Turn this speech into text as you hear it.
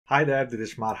Hi there, this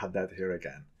is Mar Haddad here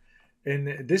again.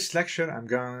 In this lecture, I'm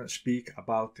going to speak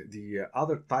about the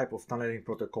other type of tunneling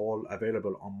protocol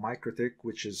available on MikroTik,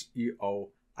 which is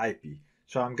EOIP.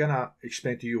 So I'm going to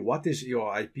explain to you what is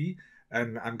EOIP,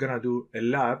 and I'm going to do a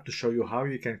lab to show you how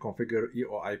you can configure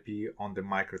EOIP on the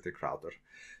MikroTik router.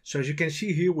 So as you can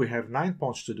see here, we have 9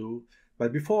 points to do.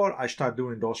 But before I start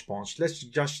doing those points, let's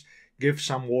just give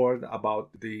some word about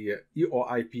the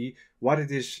EOIP, what it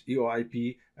is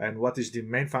EOIP, and what is the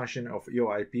main function of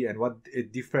EOIP and what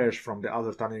it differs from the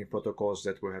other tunneling protocols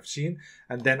that we have seen.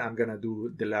 And then I'm going to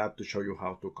do the lab to show you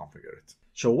how to configure it.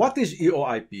 So what is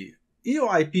EOIP?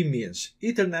 EOIP means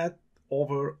Ethernet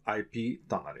over IP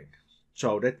tunneling.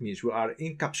 So that means we are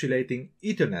encapsulating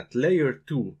Ethernet layer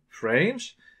 2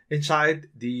 frames inside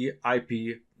the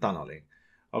IP tunneling.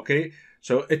 Okay,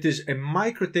 so it is a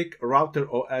MikroTik router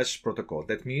OS protocol.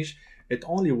 That means it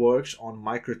only works on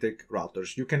MikroTik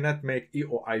routers. You cannot make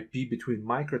EOIP between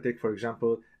MikroTik, for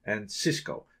example, and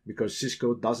Cisco, because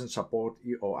Cisco doesn't support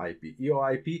EOIP.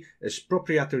 EOIP is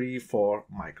proprietary for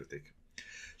MikroTik.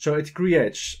 So it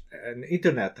creates an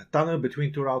Ethernet tunnel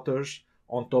between two routers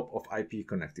on top of IP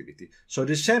connectivity. So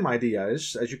the same idea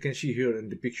is, as you can see here in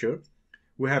the picture,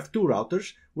 we have two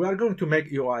routers. We are going to make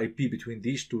EOIP between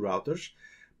these two routers.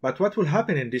 But what will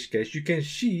happen in this case, you can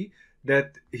see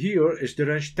that here is the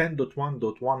range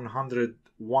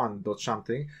 10.1.101.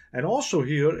 something, and also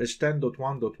here is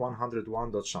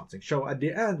 10.1.101. something. So at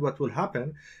the end, what will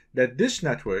happen, that this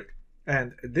network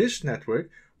and this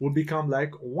network will become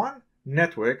like one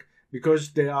network,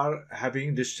 because they are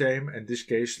having the same, in this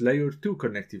case, layer 2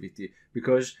 connectivity,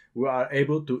 because we are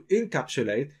able to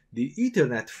encapsulate the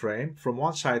Ethernet frame from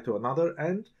one side to another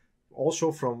and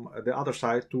also from the other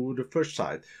side to the first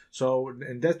side. So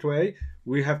in that way,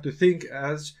 we have to think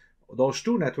as those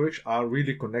two networks are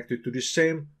really connected to the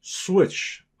same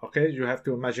switch. Okay, you have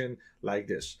to imagine like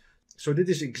this. So this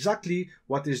is exactly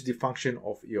what is the function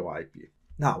of EOIP.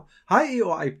 Now, how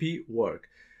EOIP work?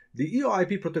 The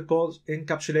EOIP protocols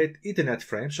encapsulate Ethernet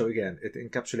frames. So again, it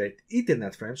encapsulates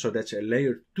Ethernet frames. So that's a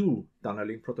layer 2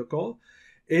 tunneling protocol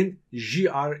in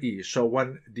GRE. So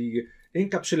when the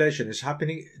encapsulation is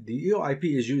happening, the EOIP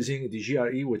is using the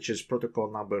GRE, which is protocol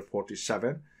number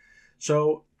 47.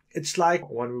 So it's like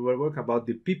when we were working about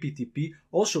the PPTP,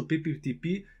 also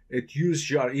PPTP, it used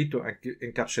GRE to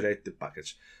encapsulate the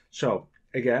packets. So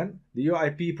again, the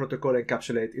EOIP protocol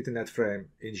encapsulates Ethernet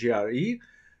frame in GRE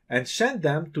and send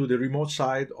them to the remote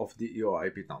side of the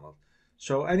EOIP tunnel.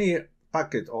 So any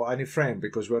packet or any frame,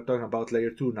 because we're talking about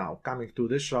layer 2 now, coming to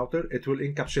this router, it will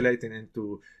encapsulate it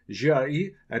into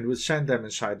GRE and will send them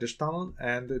inside this tunnel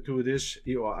and to this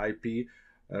EOIP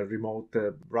remote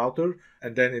router.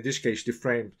 And then in this case, the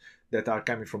frames that are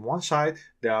coming from one side,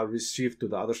 they are received to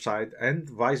the other side, and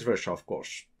vice versa, of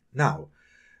course. Now,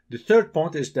 the third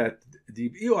point is that the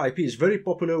EOIP is very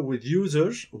popular with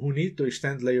users who need to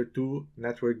extend layer 2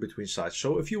 network between sites.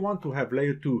 So if you want to have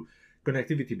layer 2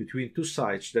 connectivity between two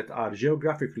sites that are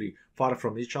geographically far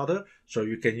from each other, so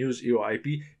you can use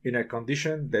EOIP in a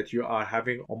condition that you are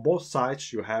having on both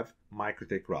sides, you have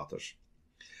MikroTik routers.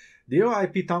 The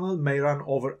EOIP tunnel may run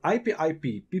over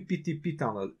IP-IP, PPTP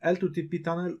tunnel, L2TP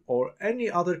tunnel, or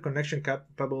any other connection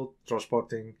capable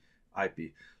transporting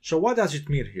IP. So what does it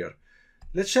mean here?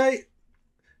 Let's say,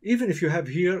 even if you have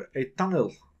here a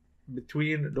tunnel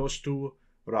between those two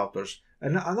routers,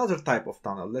 and another type of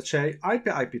tunnel, let's say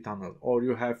IP-IP tunnel, or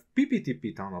you have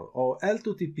PPTP tunnel, or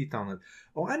L2TP tunnel,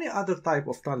 or any other type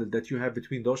of tunnel that you have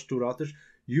between those two routers,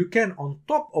 you can, on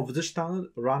top of this tunnel,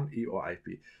 run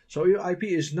EOIP. So EOIP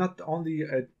is not only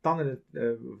a tunnel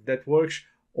that works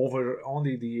over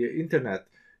only the internet.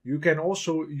 You can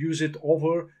also use it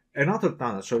over another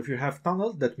tunnel. So if you have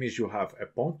tunnel, that means you have a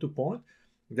point-to-point.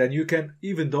 Then you can,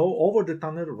 even though over the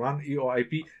tunnel, run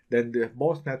EOIP, then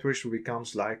both networks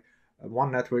becomes like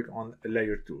one network on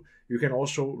layer 2. You can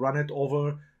also run it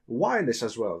over wireless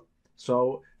as well.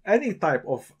 So any type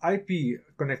of IP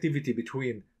connectivity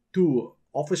between two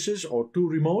offices or two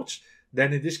remotes,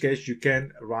 then in this case you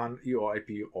can run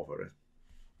EOIP over it.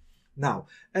 Now,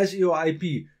 as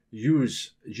EOIP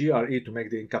use GRE to make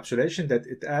the encapsulation, that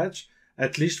it adds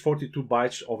at least 42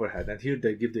 bytes overhead. And here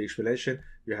they give the explanation.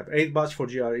 You have 8 bytes for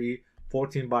GRE,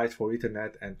 14 bytes for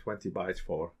Ethernet, and 20 bytes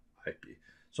for IP.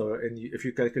 So if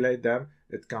you calculate them,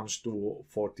 it comes to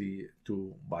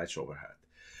 42 bytes overhead.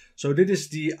 So this is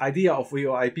the idea of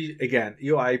EOIP. Again,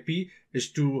 EOIP is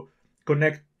to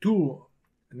connect two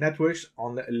networks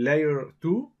on layer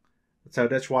 2. So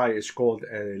that's why it's called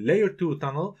a layer 2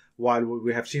 tunnel, while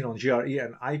we have seen on GRE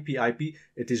and IP-IP,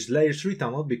 it is layer 3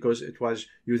 tunnel because it was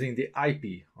using the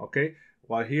IP, okay?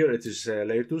 While here it is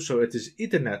layer 2, so it is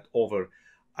Ethernet over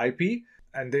IP.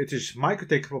 and it is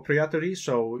MikroTik proprietary,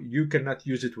 so you cannot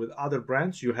use it with other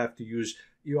brands. You have to use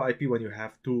EOIP when you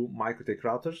have two MikroTik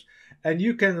routers, and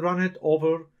you can run it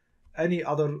over any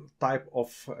other type of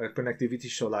connectivity,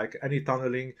 so like any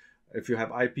tunneling, if you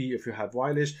have IP, if you have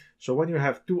wireless. So when you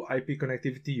have two IP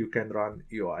connectivity, you can run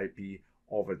EOIP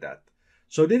over that.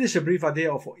 So this is a brief idea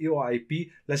of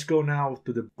EOIP. Let's go now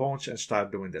to the points and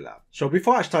start doing the lab. So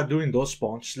before I start doing those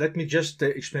points, let me just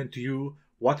explain to you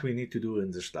what we need to do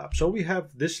in this lab. So we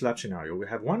have this lab scenario. We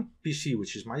have one PC,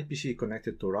 which is my PC,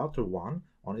 connected to router 1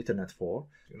 on Ethernet 4.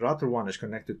 Router 1 is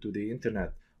connected to the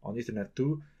internet on Ethernet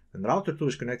 2. And router 2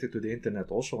 is connected to the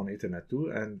internet also on Ethernet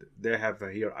 2. And they have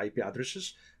here IP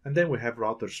addresses. And then we have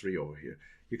router 3 over here.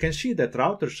 You can see that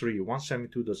router 3,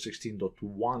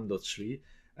 172.16.1.3,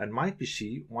 and my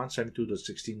PC,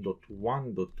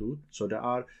 172.16.1.2. So they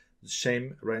are the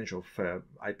same range of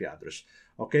IP address.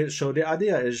 Okay, so the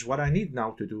idea is what I need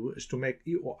now to do is to make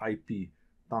EOIP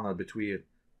tunnel between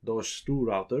those two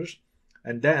routers.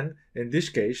 And then in this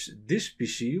case, this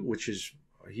PC, which is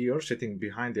here sitting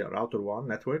behind the router 1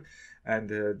 network, and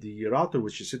the router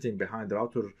which is sitting behind the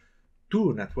router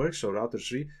 2 network, so router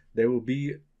 3, they will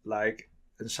be like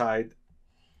inside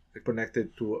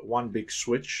connected to one big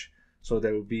switch. So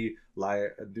they will be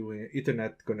like doing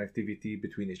Ethernet connectivity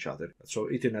between each other. So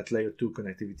Ethernet layer 2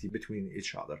 connectivity between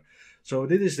each other. So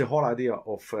this is the whole idea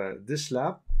of this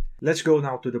lab. Let's go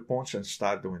now to the points and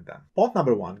start doing them. Point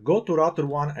number 1, go to router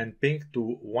 1 and ping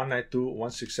to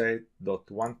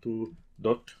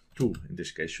 192.168.12.2. In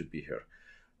this case should be here.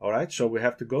 All right, so we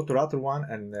have to go to router 1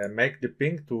 and make the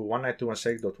ping to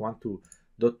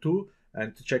 192.168.12.2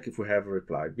 and to check if we have a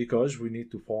reply, because we need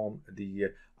to form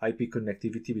the IP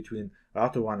connectivity between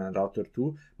router 1 and router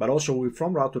 2, but also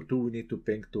from router 2 we need to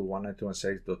ping to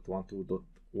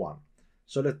 192.168.12.1.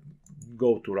 So let's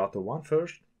go to router 1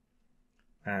 first,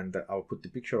 and I'll put the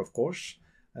picture, of course,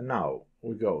 and now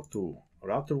we go to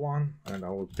router 1 and I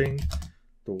will ping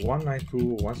to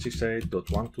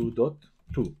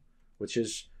 192.168.12.2, which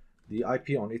is the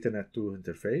IP on Ethernet 2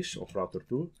 interface of router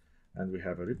 2, and we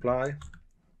have a reply.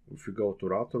 If we go to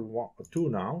router 2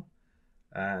 now,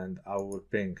 and I will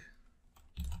ping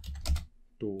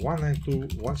to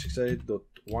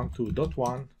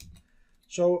 192.168.12.1,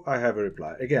 so I have a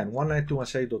reply. Again,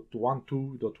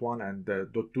 192.168.12.1 and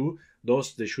 .2,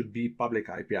 those, they should be public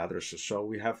IP addresses. So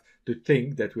we have to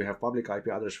think that we have public IP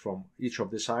address from each of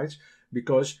the sites,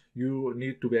 because you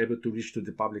need to be able to reach to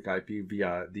the public IP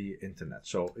via the internet.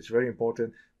 So it's very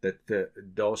important that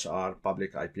those are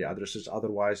public IP addresses,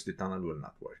 otherwise the tunnel will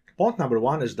not work. Point number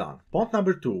 1 is done. Point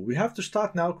number 2, we have to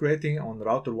start now creating on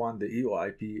router 1 the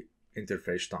EOIP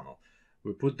interface tunnel.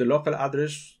 We put the local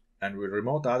address and the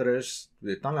remote address,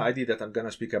 the tunnel ID that I'm going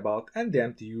to speak about, and the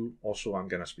MTU also I'm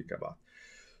going to speak about.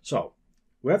 So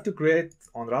we have to create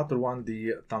on router 1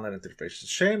 the tunnel interface, the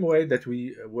same way that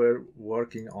we were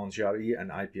working on GRE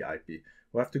and IP.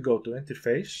 We have to go to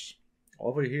interface.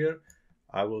 Over here,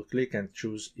 I will click and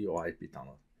choose EOIP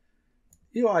tunnel.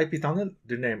 EOIP tunnel,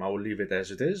 the name I will leave it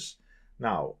as it is.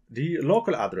 Now, the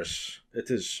local address, it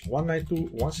is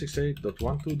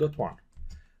 192.168.12.1.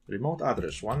 Remote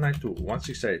address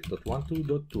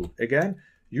 192.168.12.2. Again,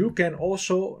 you can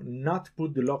also not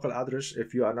put the local address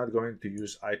if you are not going to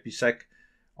use Ipsec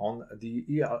on the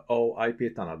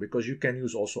EOIP tunnel, because you can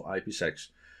use also Ipsec.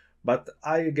 But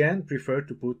I again prefer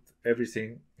to put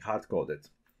everything hard-coded.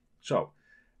 So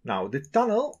now the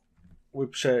tunnel,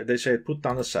 they say put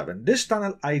tunnel 7. This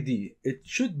tunnel ID, it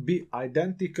should be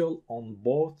identical on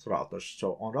both routers.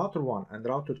 So on router 1 and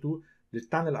router 2, the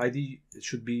tunnel ID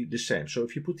should be the same. So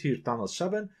if you put here tunnel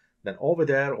 7, then over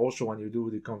there also when you do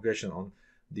the configuration on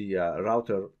the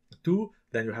router 2,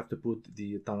 then you have to put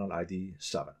the tunnel ID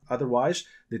 7. Otherwise,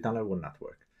 the tunnel will not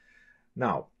work.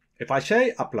 Now, if I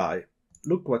say apply,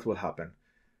 look what will happen.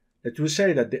 It will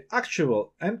say that the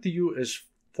actual MTU is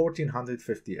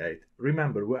 1458.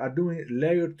 Remember, we are doing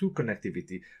layer 2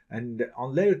 connectivity, and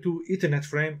on layer 2 Ethernet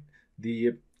frame,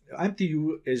 the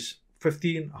MTU is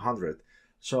 1500.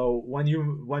 So when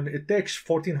it takes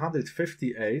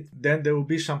 1458, then there will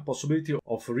be some possibility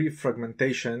of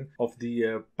refragmentation of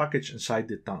the package inside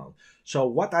the tunnel. So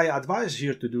what I advise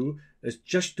here to do is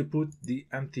just to put the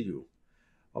MTU.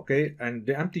 Okay, and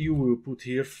the MTU we will put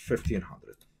here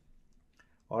 1500.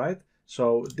 All right,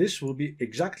 so this will be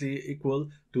exactly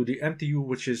equal to the MTU,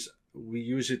 which is we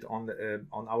use it on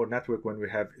our network when we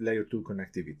have layer 2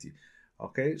 connectivity.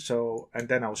 Okay, so and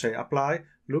then I'll say apply.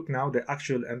 Look, now the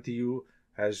actual MTU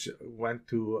has went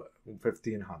to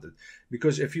 1500,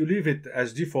 because if you leave it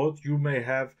as default, you may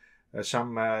have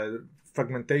some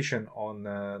fragmentation on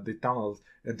the tunnel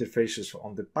interfaces,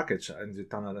 on the packets and the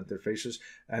tunnel interfaces,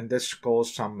 and this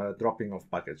caused some dropping of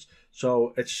packets.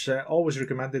 So it's always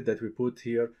recommended that we put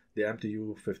here the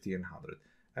MTU 1500,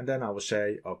 and then I will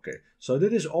say okay. So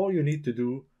that is all you need to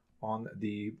do on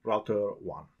the router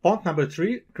 1. Point number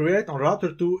 3, create on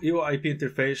router 2 EOIP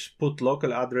interface, put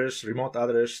local address, remote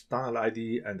address, tunnel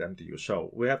ID, and MTU. So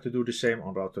we have to do the same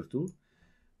on router 2.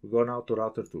 We go now to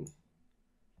router 2,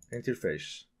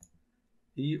 interface,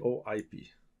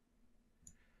 EOIP.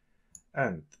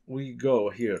 And we go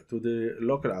here to the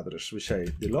local address. We say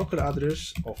the local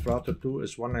address of router 2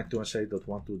 is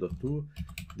 192.168.12.2.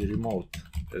 The remote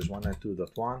is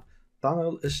 192.1.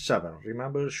 Tunnel is 7.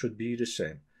 Remember, should be the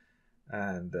same.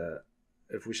 And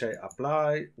if we say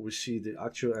apply, we see the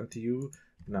actual MTU.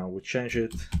 Now we change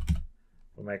it,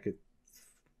 we make it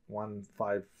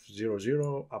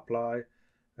 1500, apply,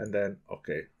 and then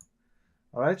okay.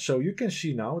 All right, so you can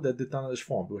see now that the tunnel is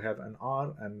formed. We have an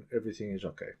R and everything is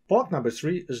okay. Part number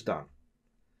 3 is done.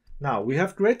 Now we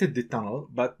have created the tunnel,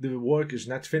 but the work is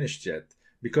not finished yet,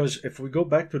 because if we go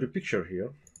back to the picture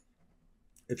here,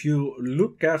 if you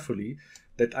look carefully,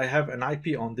 that I have an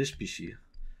IP on this PC,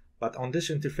 but on this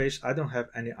interface I don't have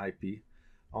any IP.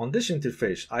 On this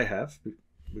interface I have,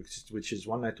 which is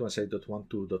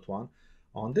 192.168.12.1.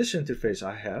 On this interface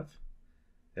I have,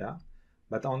 yeah,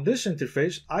 but on this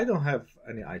interface I don't have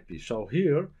any IP. So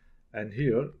here and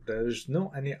here there is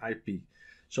no any IP.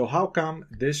 So how come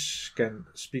this can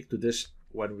speak to this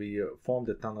when we form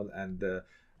the tunnel and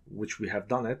which we have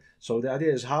done it? So the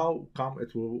idea is how come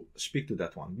it will speak to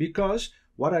that one? Because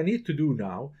what I need to do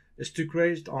now is to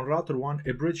create on router 1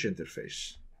 a bridge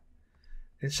interface.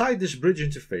 Inside this bridge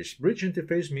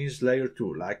interface means layer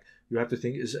 2, like you have to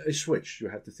think is a switch. You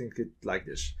have to think it like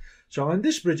this. So in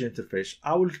this bridge interface,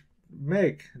 I will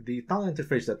make the tunnel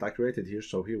interface that I created here.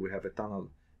 So here we have a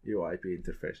tunnel EOIP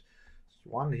interface.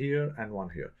 One here and one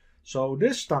here. So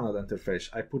this tunnel interface,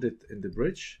 I put it in the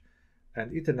bridge,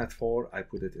 and Ethernet 4, I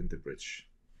put it in the bridge.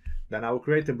 Then I will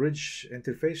create a bridge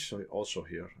interface, so also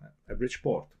here, a bridge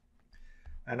port.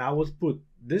 And I will put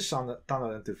this tunnel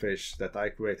interface that I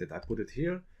created, I put it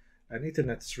here, and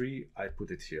Ethernet 3, I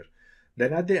put it here.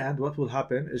 Then at the end, what will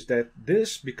happen is that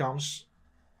this becomes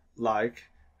like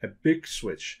a big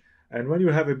switch. And when you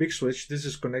have a big switch, this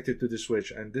is connected to the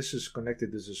switch, and this is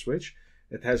connected to the switch.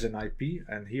 It has an IP,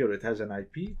 and here it has an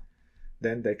IP.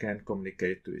 Then they can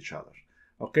communicate to each other.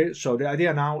 Okay, so the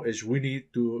idea now is we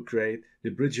need to create the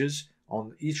bridges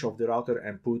on each of the router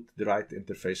and put the right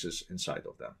interfaces inside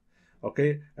of them.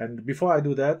 Okay, and before I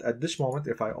do that, at this moment,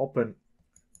 if I open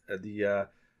the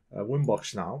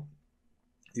Winbox now,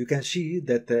 you can see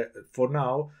that for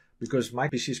now, because my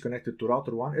PC is connected to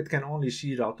router 1, it can only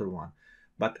see router 1.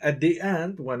 But at the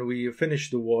end, when we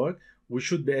finish the work, we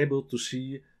should be able to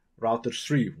see router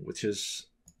 3, which is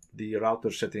the router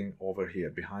sitting over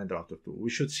here behind router 2. We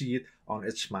should see it on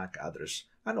its MAC address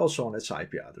and also on its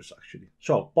IP address actually.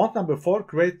 So point number 4,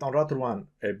 create on router 1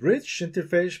 a bridge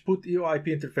interface, put EOIP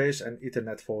interface and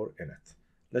Ethernet 4 in it.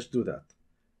 Let's do that.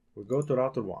 We go to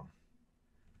router 1.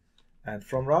 And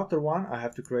from router 1, I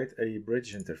have to create a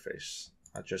bridge interface.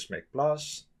 I just make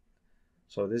plus.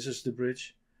 So this is the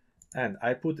bridge. And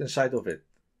I put inside of it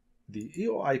the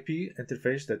EOIP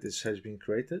interface that has been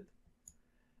created.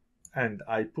 And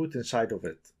I put inside of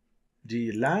it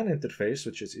the LAN interface,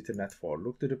 which is Ethernet 4.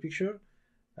 Look to the picture.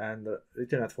 And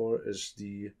Ethernet 4 is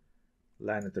the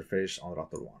LAN interface on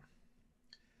router 1.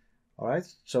 Alright,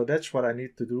 so that's what I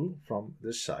need to do from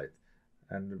this side.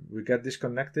 And we get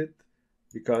disconnected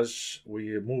because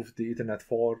we moved the Ethernet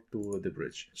 4 to the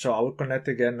bridge. So I will connect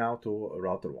again now to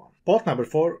router 1. Port number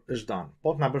 4 is done.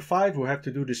 Port number 5, we have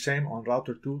to do the same on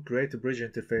router 2, create a bridge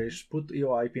interface, put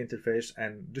EOIP interface,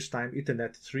 and this time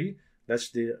Ethernet 3, that's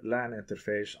the LAN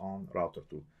interface on router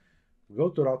 2. We go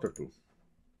to router 2.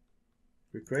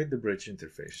 We create the bridge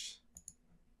interface.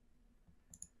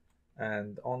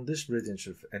 And on this bridge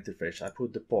interface, I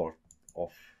put the port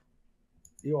of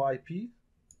EOIP,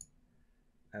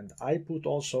 and I put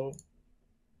also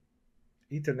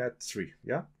Ethernet 3,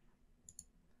 yeah?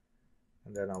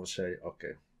 And then I will say,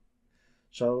 okay.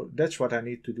 So that's what I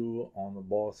need to do on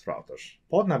both routers.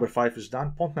 Port number 5 is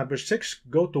done. Port number 6,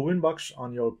 go to Winbox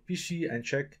on your PC and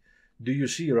check, do you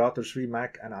see router 3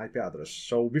 MAC and IP address?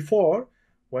 So before,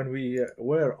 when we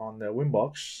were on the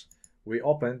Winbox, we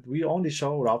only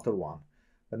saw router 1.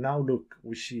 But now look,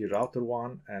 we see router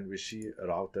 1 and we see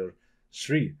router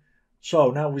 3.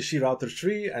 So now we see router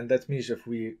 3, and that means if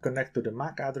we connect to the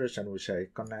MAC address and we say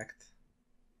connect,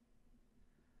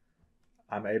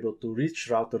 I'm able to reach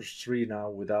router 3 now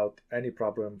without any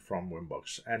problem from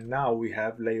Winbox. And now we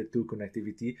have layer 2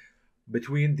 connectivity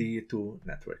between the two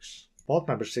networks. Port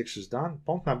number 6 is done.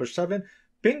 Port number 7,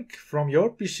 ping from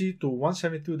your PC to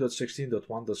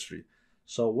 172.16.1.3.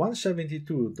 So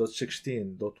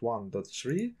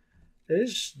 172.16.1.3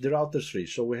 is the router 3.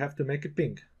 So we have to make a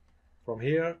ping from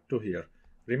here to here.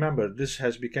 Remember, this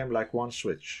has become like one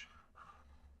switch.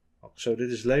 So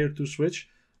this is layer 2 switch.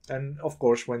 And of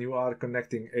course, when you are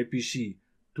connecting a PC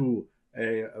to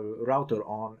a router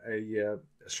on a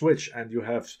switch and you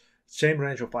have same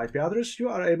range of IP address, you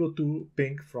are able to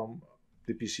ping from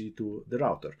the PC to the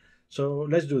router. So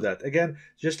let's do that. Again,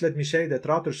 just let me say that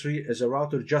router 3 is a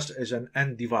router just as an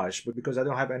end device, but because I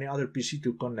don't have any other PC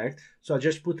to connect, so I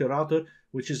just put a router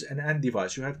which is an end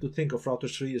device. You have to think of router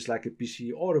 3 as like a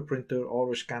PC or a printer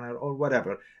or a scanner or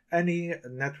whatever. Any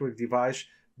network device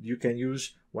you can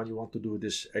use when you want to do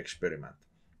this experiment.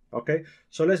 Okay,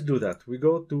 so let's do that. We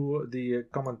go to the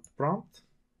command prompt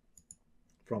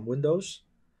from Windows,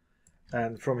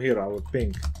 and from here I will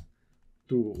ping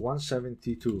to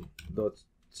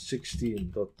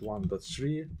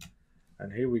 172.16.1.3,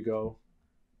 and here we go.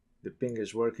 The ping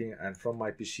is working, and from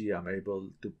my PC I'm able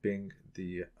to ping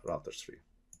the router 3.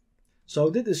 So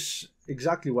this is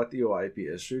exactly what EOIP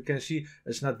is. So you can see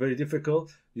it's not very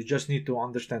difficult. You just need to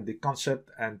understand the concept,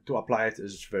 and to apply it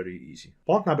is very easy.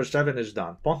 Port number 7 is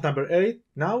done. Port number 8,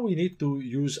 now we need to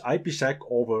use Ipsec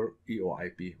over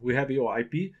EOIP. We have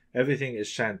EOIP, everything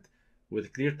is sent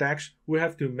with clear text. We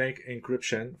have to make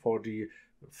encryption for the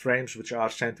frames which are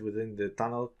sent within the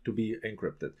tunnel to be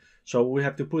encrypted. So we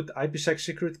have to put Ipsec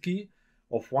secret key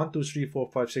of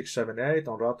 1234567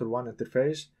 on router 1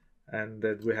 interface, and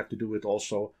that we have to do it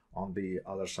also on the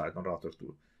other side on router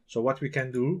 2. So what we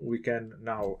can do, we can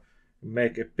now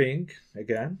make a ping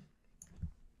again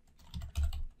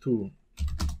to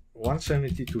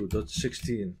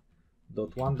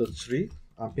 172.16.1.3.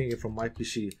 I'm pinging from my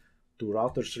PC to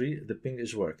router 3. The ping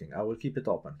is working. I will keep it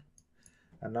open.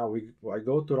 And now I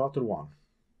go to router 1.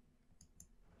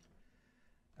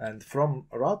 And from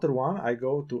router 1, I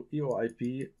go to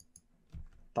EOIP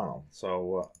tunnel.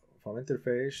 So from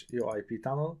interface, EOIP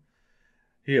tunnel.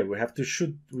 Here we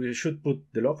should put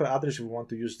the local address if we want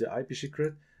to use the IP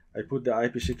secret. I put the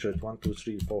IP secret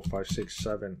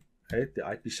 1234567 the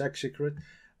Ipsec secret,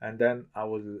 and then I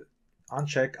will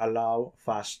uncheck allow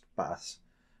fast path,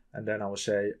 and then I will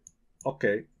say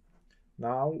okay.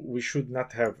 Now we should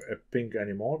not have a ping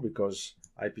anymore because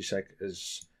Ipsec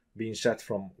is being set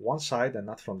from one side and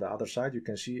not from the other side. You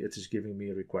can see it is giving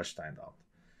me request timeout.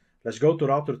 Let's go to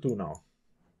router 2 now.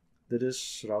 This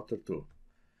is router 2.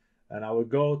 And I will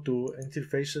go to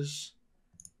interfaces,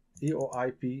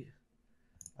 EOIP.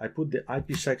 I put the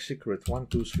Ipsec secret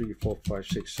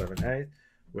 1234567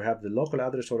 We have the local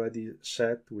address already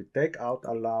set. We take out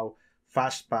allow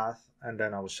fast path, and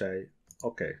then I will say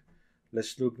okay.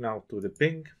 Let's look now to the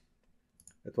ping.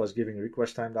 It was giving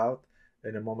request timed out.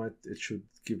 In a moment it should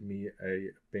give me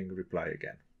a ping reply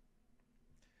again.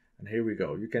 And here we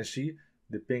go. You can see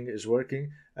the ping is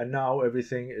working, and now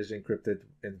everything is encrypted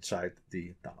inside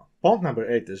the tunnel. Port number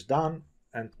 8 is done,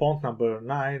 and port number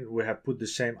 9 we have put the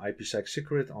same Ipsec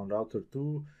secret on router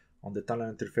 2 on the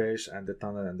tunnel interface, and the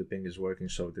tunnel and the ping is working,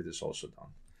 so this is also done.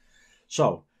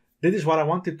 So this is what I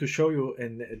wanted to show you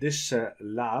in this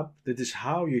lab. This is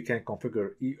how you can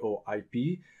configure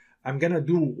EOIP. I'm gonna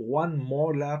do one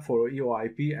more lab for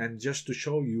EOIP, and just to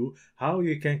show you how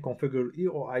you can configure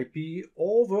EOIP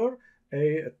over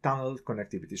a tunnel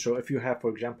connectivity. So if you have,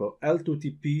 for example,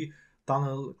 L2TP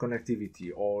tunnel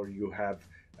connectivity, or you have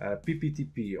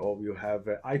PPTP, or you have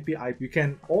IP, you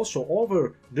can also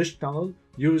over this tunnel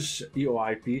use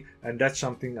EOIP, and that's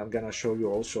something I'm gonna show you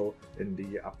also in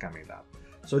the upcoming lab.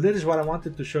 So this is what I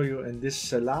wanted to show you in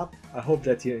this lab. I hope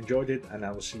that you enjoyed it, and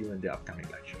I will see you in the upcoming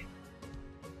lecture.